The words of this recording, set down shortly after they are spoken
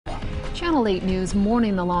Channel 8 News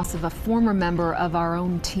mourning the loss of a former member of our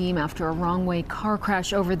own team after a wrong-way car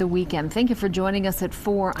crash over the weekend. Thank you for joining us at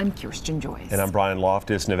 4. I'm Kirsten Joyce. And I'm Brian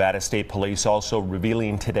Loftus. Nevada State Police also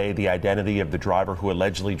revealing today the identity of the driver who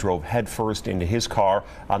allegedly drove headfirst into his car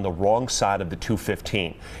on the wrong side of the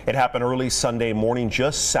 215. It happened early Sunday morning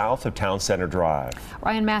just south of Town Center Drive.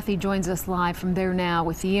 Ryan Matthew joins us live from there now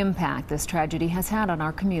with the impact this tragedy has had on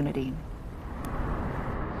our community.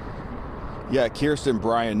 Yeah, Kirsten,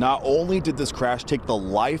 Brian, not only did this crash take the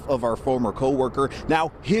life of our former co-worker,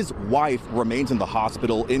 now his wife remains in the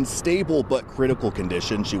hospital in stable but critical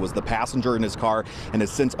condition. She was the passenger in his car and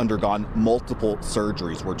has since undergone multiple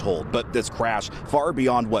surgeries, we're told. But this crash, far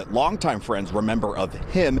beyond what longtime friends remember of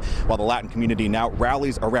him, while the Latin community now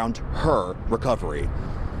rallies around her recovery.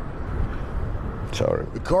 Sorry.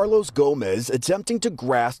 Carlos Gomez attempting to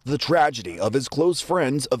grasp the tragedy of his close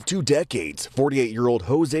friends of 2 decades, 48-year-old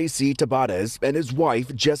Jose C. Tabarez and his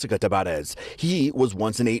wife, Jessica Tabarez. He was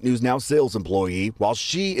once an 8 News Now sales employee, while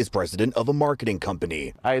she is president of a marketing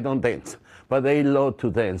company. I don't dance, but they love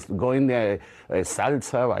to dance. Going the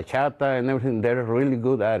salsa, bachata, and everything, they're really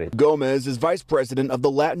good at it. Gomez is vice president of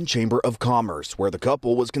the Latin Chamber of Commerce, where the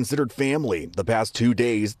couple was considered family. The past 2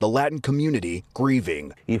 days, the Latin community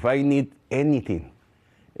grieving. If I need anything,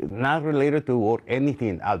 not related to or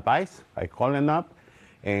anything, advice, I call him up,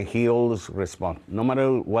 and he always responds, no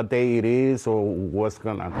matter what day it is or what's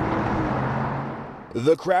going on.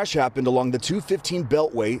 The crash happened along the 215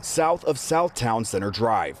 Beltway south of South Town Center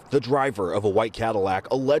Drive. The driver of a white Cadillac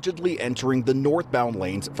allegedly entering the northbound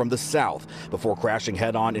lanes from the south before crashing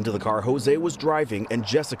head-on into the car Jose was driving and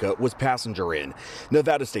Jessica was passenger in.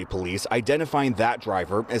 Nevada State Police identifying that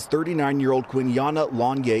driver as 39-year-old Quinyana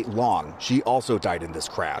Lonye Long. She also died in this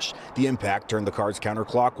crash. The impact turned the cars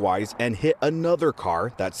counterclockwise and hit another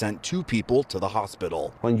car that sent 2 people to the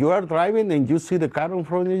hospital. When you are driving and you see the car in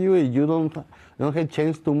front of you and you don't have a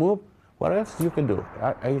chance to move, what else you can do?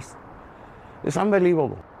 It's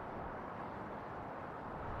unbelievable.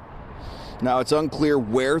 Now, it's unclear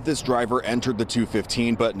where this driver entered the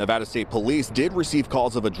 215, but Nevada State Police did receive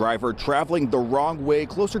calls of a driver traveling the wrong way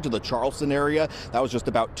closer to the Charleston area. That was just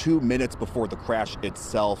about 2 minutes before the crash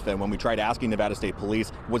itself. And when we tried asking Nevada State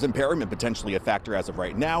Police, was impairment potentially a factor as of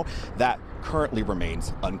right now? That currently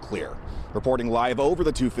remains unclear. Reporting live over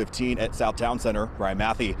the 215 at South Town Center, Ryan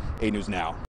Matthew, 8 News Now.